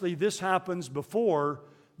obviously this happens before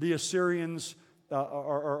the Assyrians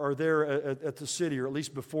are there at the city, or at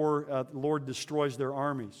least before the Lord destroys their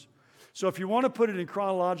armies. So if you want to put it in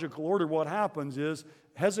chronological order, what happens is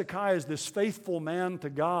Hezekiah is this faithful man to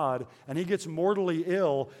God, and he gets mortally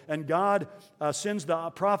ill, and God sends the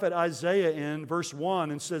prophet Isaiah in, verse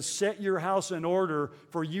 1, and says, "Set your house in order,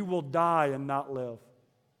 for you will die and not live."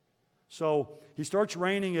 So he starts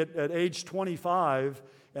reigning at age 25,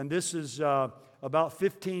 and this is about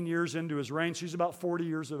 15 years into his reign. So he's about 40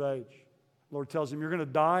 years of age. The Lord tells him, "You're going to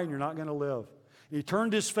die and you're not going to live." And he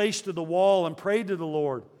turned his face to the wall and prayed to the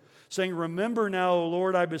Lord, saying, "Remember now, O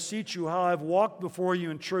Lord, I beseech you, how I've walked before you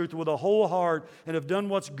in truth with a whole heart and have done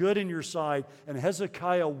what's good in your sight." And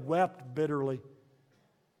Hezekiah wept bitterly.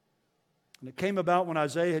 And it came about when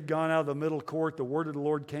Isaiah had gone out of the middle court, the word of the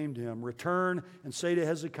Lord came to him, "Return and say to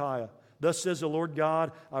Hezekiah, thus says the Lord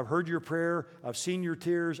God, I've heard your prayer, I've seen your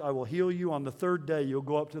tears, I will heal you. On the third day you'll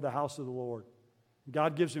go up to the house of the Lord."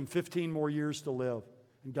 God gives him 15 more years to live,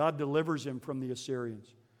 and God delivers him from the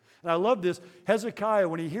Assyrians. And I love this. Hezekiah,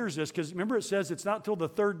 when he hears this, because remember it says it's not till the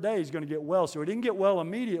third day he's going to get well. So he didn't get well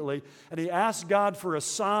immediately, and he asked God for a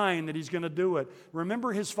sign that he's going to do it.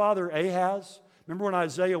 Remember his father Ahaz? Remember when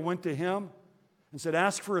Isaiah went to him and said,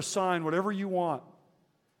 "Ask for a sign, whatever you want."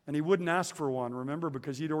 And he wouldn't ask for one, remember,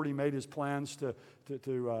 because he'd already made his plans to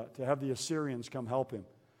have the Assyrians come help him.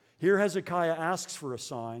 Here Hezekiah asks for a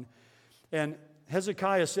sign, and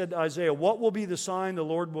Hezekiah said to Isaiah, "What will be the sign the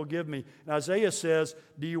Lord will give me?" And Isaiah says,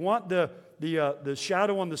 "Do you want the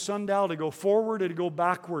shadow on the sundial to go forward or to go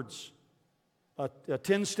backwards?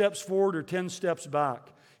 10 steps forward or 10 steps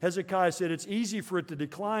back?" Hezekiah said, "It's easy for it to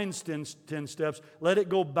decline 10 steps. Let it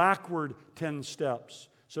go backward 10 steps."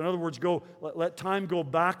 So in other words, let time go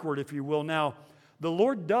backward, if you will. Now, the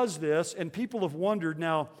Lord does this, and people have wondered,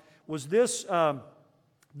 now, was this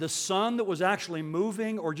the sun that was actually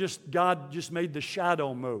moving, or just God just made the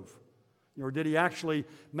shadow move? Or did he actually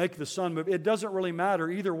make the sun move? It doesn't really matter.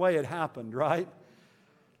 Either way it happened, right?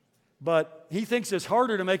 But he thinks it's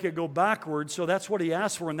harder to make it go backwards, so that's what he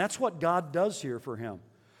asked for, and that's what God does here for him.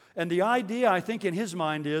 And the idea, I think, in his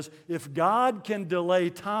mind is, if God can delay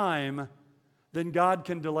time, then God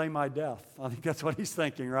can delay my death. I think that's what he's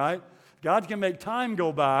thinking, right? God can make time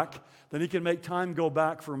go back, then he can make time go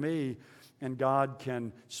back for me, and God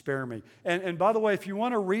can spare me. And by the way, if you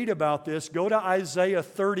want to read about this, go to Isaiah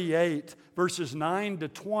 38, verses 9 to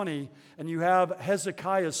 20, and you have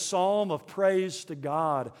Hezekiah's psalm of praise to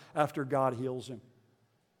God after God heals him.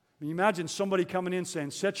 I mean, imagine somebody coming in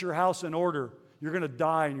saying, "Set your house in order. You're going to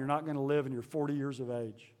die and you're not going to live, and you're 40 years of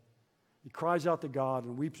age." He cries out to God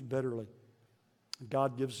and weeps bitterly.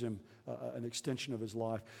 God gives him an extension of his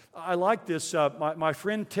life. I like this. My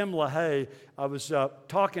friend Tim LaHaye, I was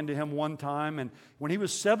talking to him one time, and when he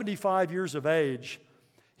was 75 years of age,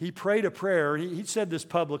 he prayed a prayer. He said this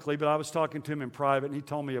publicly, but I was talking to him in private, and he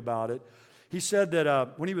told me about it. He said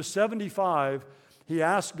that when he was 75, he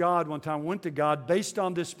asked God one time, went to God based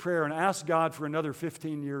on this prayer, and asked God for another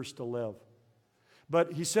 15 years to live.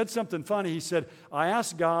 But he said something funny. He said, "I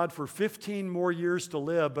asked God for 15 more years to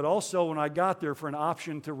live, but also when I got there for an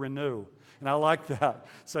option to renew." And I like that.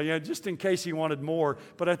 So, just in case he wanted more.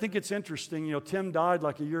 But I think it's interesting. Tim died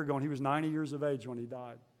like a year ago, and he was 90 years of age when he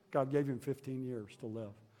died. God gave him 15 years to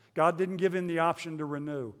live. God didn't give him the option to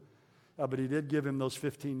renew, but he did give him those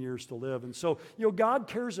 15 years to live. And so, God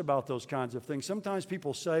cares about those kinds of things. Sometimes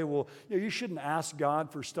people say, well, you shouldn't ask God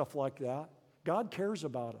for stuff like that. God cares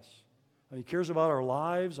about us. He cares about our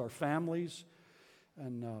lives, our families.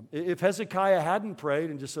 And if Hezekiah hadn't prayed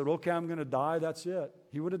and just said, "Okay, I'm going to die," that's it,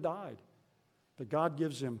 he would have died. But God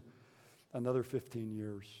gives him another 15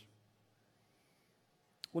 years.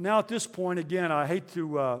 Well, now at this point, again, I hate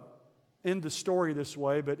to end the story this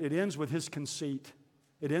way, but it ends with his conceit.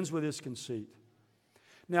 It ends with his conceit.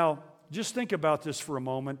 Now, just think about this for a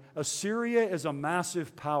moment. Assyria is a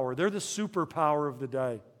massive power. They're the superpower of the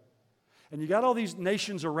day. And you got all these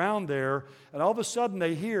nations around there, and all of a sudden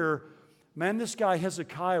they hear, man, this guy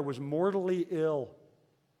Hezekiah was mortally ill.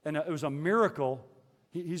 And it was a miracle.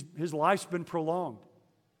 His life's been prolonged.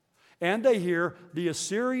 And they hear the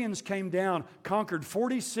Assyrians came down, conquered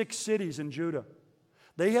 46 cities in Judah.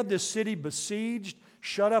 They had this city besieged,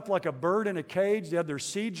 shut up like a bird in a cage. They had their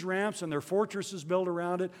siege ramps and their fortresses built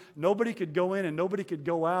around it. Nobody could go in and nobody could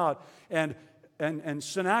go out. And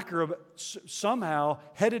Sennacherib somehow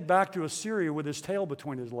headed back to Assyria with his tail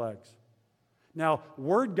between his legs. Now,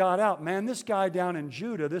 word got out, man, this guy down in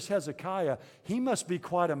Judah, this Hezekiah, he must be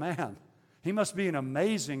quite a man. He must be an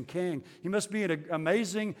amazing king. He must be an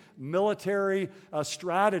amazing military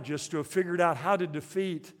strategist to have figured out how to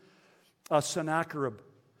defeat Sennacherib.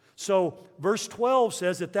 So verse 12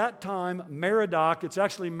 says, at that time, Merodach, it's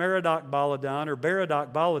actually Merodach Baladan or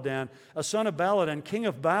Berodach Baladan, a son of Baladan, king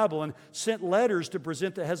of Babylon, sent letters to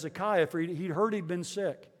present to Hezekiah, for he'd heard he'd been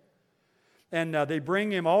sick. And they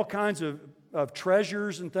bring him all kinds of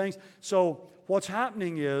treasures and things. So what's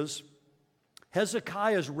happening is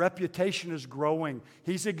Hezekiah's reputation is growing.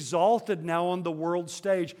 He's exalted now on the world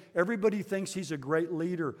stage. Everybody thinks he's a great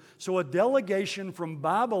leader. So a delegation from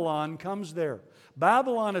Babylon comes there.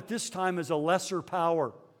 Babylon at this time is a lesser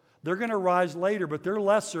power. They're going to rise later, but they're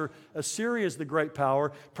lesser. Assyria is the great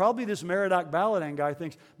power. Probably this Merodach Baladan guy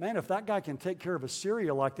thinks, man, if that guy can take care of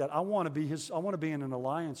Assyria like that, I want to be in an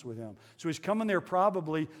alliance with him. So he's coming there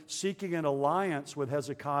probably seeking an alliance with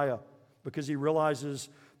Hezekiah because he realizes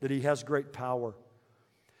that he has great power.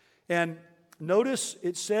 And notice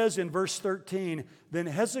it says in verse 13, then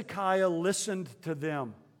Hezekiah listened to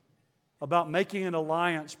them about making an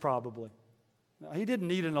alliance probably. Now, he didn't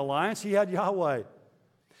need an alliance. He had Yahweh.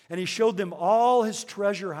 And he showed them all his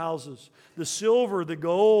treasure houses, the silver, the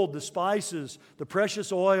gold, the spices, the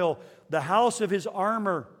precious oil, the house of his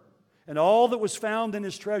armor, and all that was found in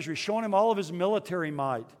his treasury, showing him all of his military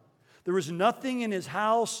might. There was nothing in his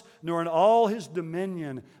house nor in all his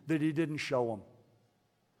dominion that he didn't show them.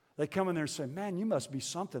 They come in there and say, man, you must be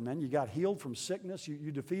something, man. You got healed from sickness.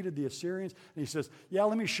 You defeated the Assyrians. And he says, yeah,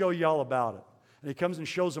 let me show you all about it. And he comes and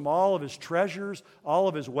shows them all of his treasures, all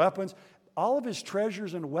of his weapons. All of his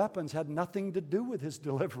treasures and weapons had nothing to do with his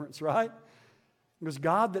deliverance, right? It was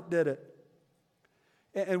God that did it.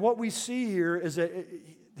 And what we see here is that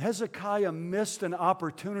Hezekiah missed an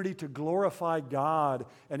opportunity to glorify God,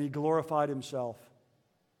 and he glorified himself.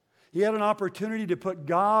 He had an opportunity to put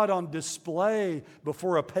God on display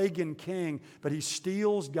before a pagan king, but he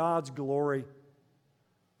steals God's glory.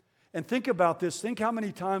 And think about this. Think how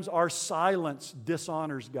many times our silence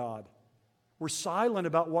dishonors God. We're silent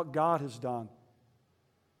about what God has done.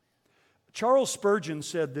 Charles Spurgeon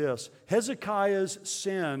said this, Hezekiah's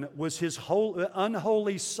sin was his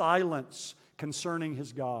unholy silence concerning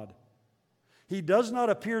his God. He does not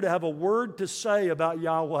appear to have a word to say about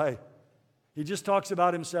Yahweh. He just talks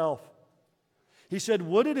about himself. He said,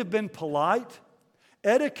 would it have been polite?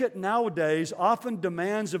 Etiquette nowadays often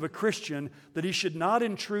demands of a Christian that he should not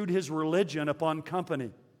intrude his religion upon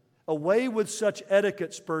company. Away with such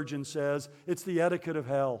etiquette, Spurgeon says. It's the etiquette of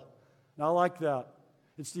hell. And I like that.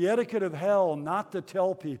 It's the etiquette of hell not to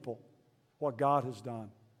tell people what God has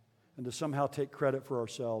done and to somehow take credit for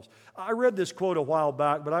ourselves. I read this quote a while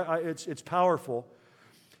back, but it's powerful.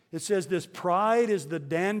 It says this, pride is the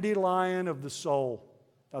dandelion of the soul.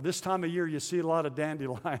 Now, this time of year, you see a lot of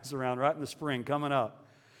dandelions around, right in the spring, coming up.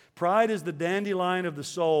 Pride is the dandelion of the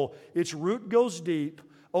soul. Its root goes deep.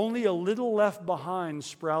 Only a little left behind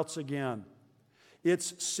sprouts again.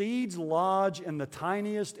 Its seeds lodge in the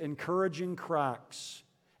tiniest encouraging cracks,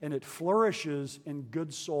 and it flourishes in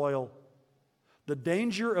good soil. The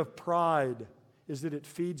danger of pride is that it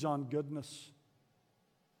feeds on goodness.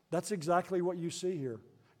 That's exactly what you see here.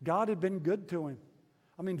 God had been good to him.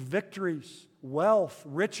 I mean, victories, wealth,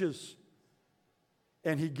 riches.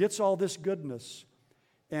 And he gets all this goodness,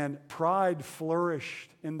 and pride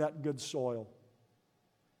flourished in that good soil.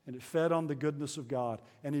 And it fed on the goodness of God.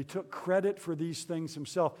 And he took credit for these things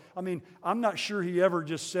himself. I mean, I'm not sure he ever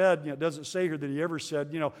just said, it doesn't say here that he ever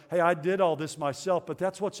said, hey, I did all this myself. But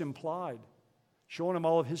that's what's implied. Showing him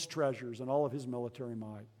all of his treasures and all of his military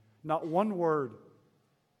might. Not one word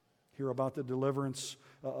here about the deliverance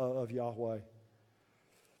of Yahweh.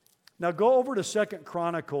 Now go over to 2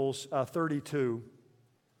 Chronicles 32.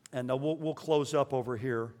 And we'll close up over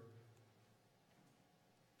here.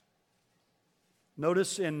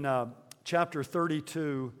 Notice in chapter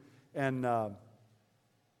 32 and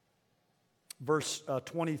verse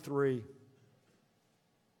 23. It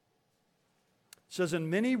says,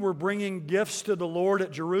 and many were bringing gifts to the Lord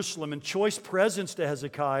at Jerusalem and choice presents to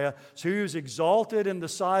Hezekiah, so he was exalted in the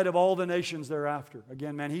sight of all the nations thereafter.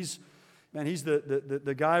 Again, he's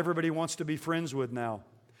the guy everybody wants to be friends with now.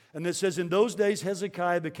 And it says, in those days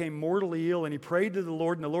Hezekiah became mortally ill, and he prayed to the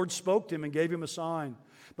Lord, and the Lord spoke to him and gave him a sign.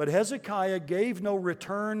 But Hezekiah gave no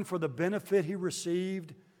return for the benefit he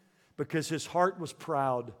received because his heart was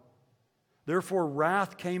proud. Therefore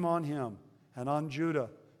wrath came on him and on Judah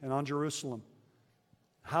and on Jerusalem.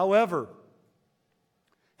 However,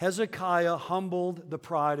 Hezekiah humbled the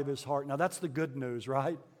pride of his heart. Now that's the good news,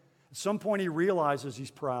 right? At some point he realizes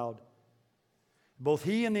he's proud. Both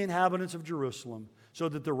he and the inhabitants of Jerusalem, so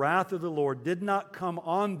that the wrath of the Lord did not come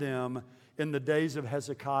on them in the days of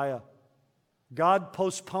Hezekiah. God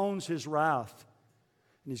postpones his wrath,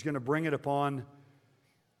 and he's going to bring it upon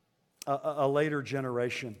a later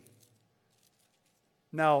generation.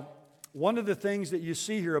 Now, one of the things that you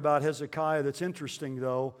see here about Hezekiah that's interesting,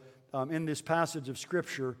 though, in this passage of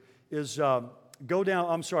Scripture is go down.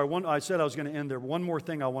 I'm sorry, I said I was going to end there. One more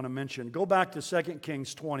thing I want to mention. Go back to 2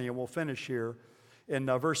 Kings 20, and we'll finish here in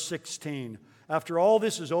verse 16. After all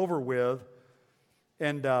this is over with,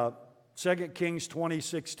 and 2 Kings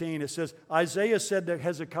 20:16, it says, Isaiah said to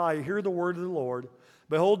Hezekiah, hear the word of the Lord.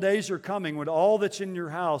 Behold, days are coming when all that's in your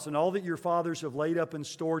house and all that your fathers have laid up and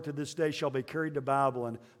stored to this day shall be carried to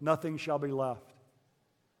Babylon. Nothing shall be left.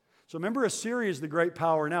 So remember, Assyria is the great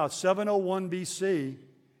power now. It's 701 BC.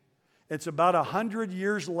 It's about 100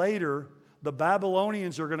 years later, the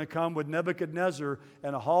Babylonians are going to come with Nebuchadnezzar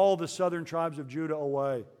and haul the southern tribes of Judah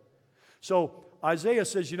away. So Isaiah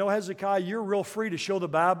says, you know, Hezekiah, you're real free to show the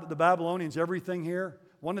Babylonians everything here.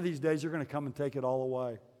 One of these days, they're going to come and take it all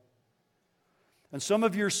away. And some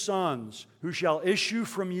of your sons who shall issue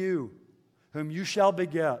from you, whom you shall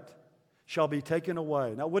beget, shall be taken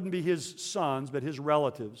away. Now, it wouldn't be his sons, but his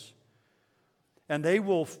relatives. And they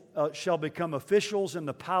shall become officials in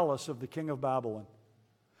the palace of the king of Babylon.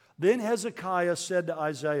 Then Hezekiah said to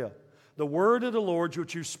Isaiah, the word of the Lord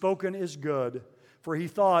which you've spoken is good, for he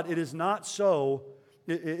thought, it is not so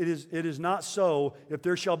if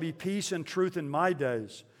there shall be peace and truth in my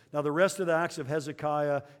days. Now, the rest of the acts of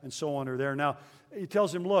Hezekiah and so on are there. Now, he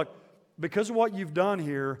tells him, look, because of what you've done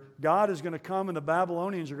here, God is going to come and the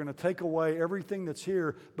Babylonians are going to take away everything that's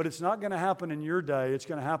here, but it's not going to happen in your day. It's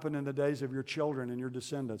going to happen in the days of your children and your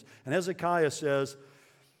descendants. And Hezekiah says,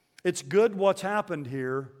 it's good what's happened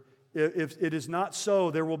here. If it is not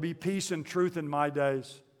so, there will be peace and truth in my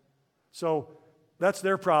days. So that's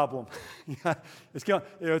their problem. It's good.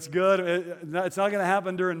 It's not going to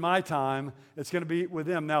happen during my time. It's going to be with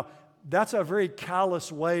them. Now, that's a very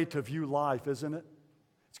callous way to view life, isn't it?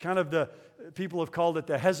 It's kind of people have called it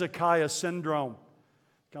the Hezekiah syndrome.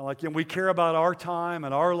 Kind of like, we care about our time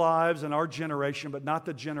and our lives and our generation, but not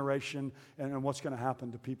the generation and what's going to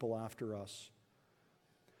happen to people after us.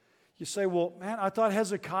 You say, well, man, I thought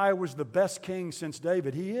Hezekiah was the best king since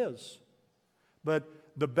David. He is. But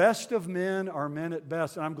the best of men are men at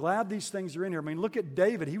best. And I'm glad these things are in here. I mean, look at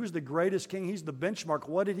David. He was the greatest king. He's the benchmark.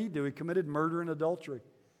 What did he do? He committed murder and adultery.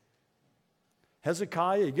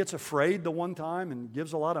 Hezekiah, he gets afraid the one time and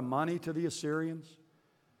gives a lot of money to the Assyrians.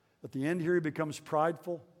 At the end here, he becomes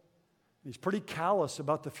prideful. He's pretty callous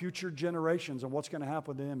about the future generations and what's going to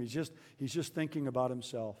happen to him. He's just thinking about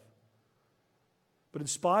himself. But in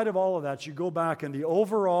spite of all of that, you go back and the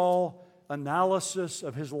overall analysis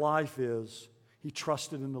of his life is he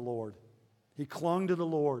trusted in the Lord. He clung to the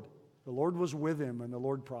Lord. The Lord was with him and the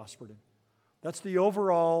Lord prospered him. That's the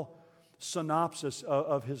overall synopsis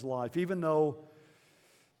of his life, even though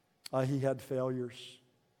he had failures.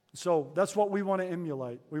 So that's what we want to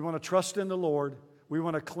emulate. We want to trust in the Lord. We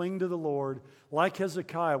want to cling to the Lord. Like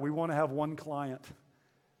Hezekiah, we want to have one client.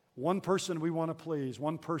 One person we want to please.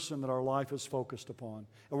 One person that our life is focused upon.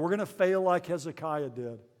 And we're going to fail like Hezekiah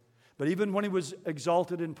did. But even when he was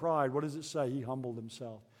exalted in pride, what does it say? He humbled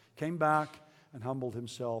himself. Came back and humbled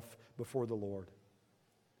himself before the Lord.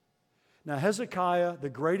 Now Hezekiah, the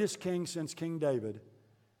greatest king since King David,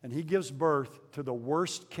 and he gives birth to the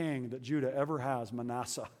worst king that Judah ever has,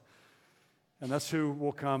 Manasseh. And that's who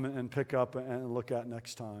we'll come and pick up and look at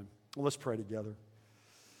next time. Well, let's pray together.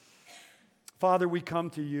 Father, we come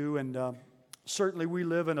to you, and certainly we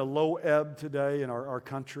live in a low ebb today in our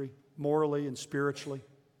country, morally and spiritually.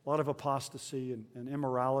 A lot of apostasy and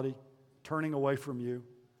immorality, turning away from you.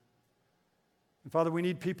 And Father, we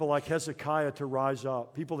need people like Hezekiah to rise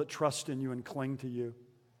up, people that trust in you and cling to you.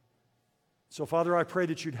 So Father, I pray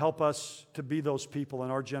that you'd help us to be those people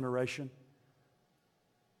in our generation,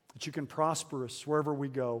 that you can prosper us wherever we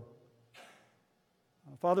go.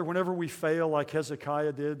 Father, whenever we fail like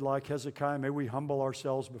Hezekiah did, may we humble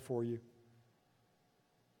ourselves before you.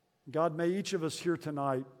 God, may each of us here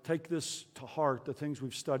tonight take this to heart, the things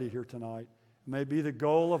we've studied here tonight. May it be the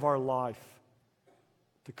goal of our life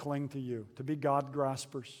to cling to you, to be God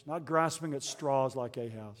graspers, not grasping at straws like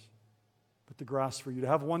Ahaz, but to grasp for you, to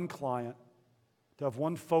have one client, to have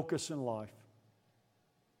one focus in life,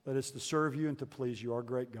 that is to serve you and to please you, our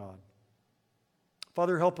great God.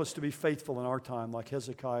 Father, help us to be faithful in our time like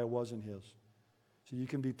Hezekiah was in his, so you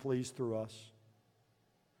can be pleased through us.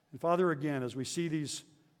 And Father, again, as we see these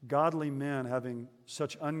godly men having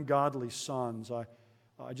such ungodly sons,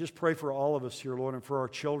 I just pray for all of us here, Lord, and for our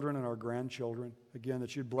children and our grandchildren, again,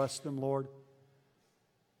 that you'd bless them, Lord.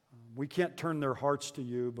 We can't turn their hearts to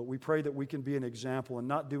you, but we pray that we can be an example and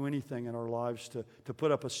not do anything in our lives to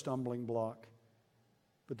put up a stumbling block,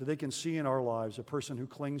 but that they can see in our lives a person who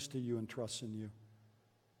clings to you and trusts in you.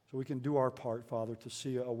 So we can do our part, Father, to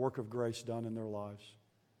see a work of grace done in their lives.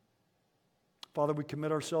 Father, we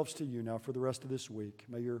commit ourselves to you now for the rest of this week.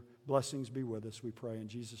 May your blessings be with us, we pray in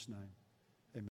Jesus' name.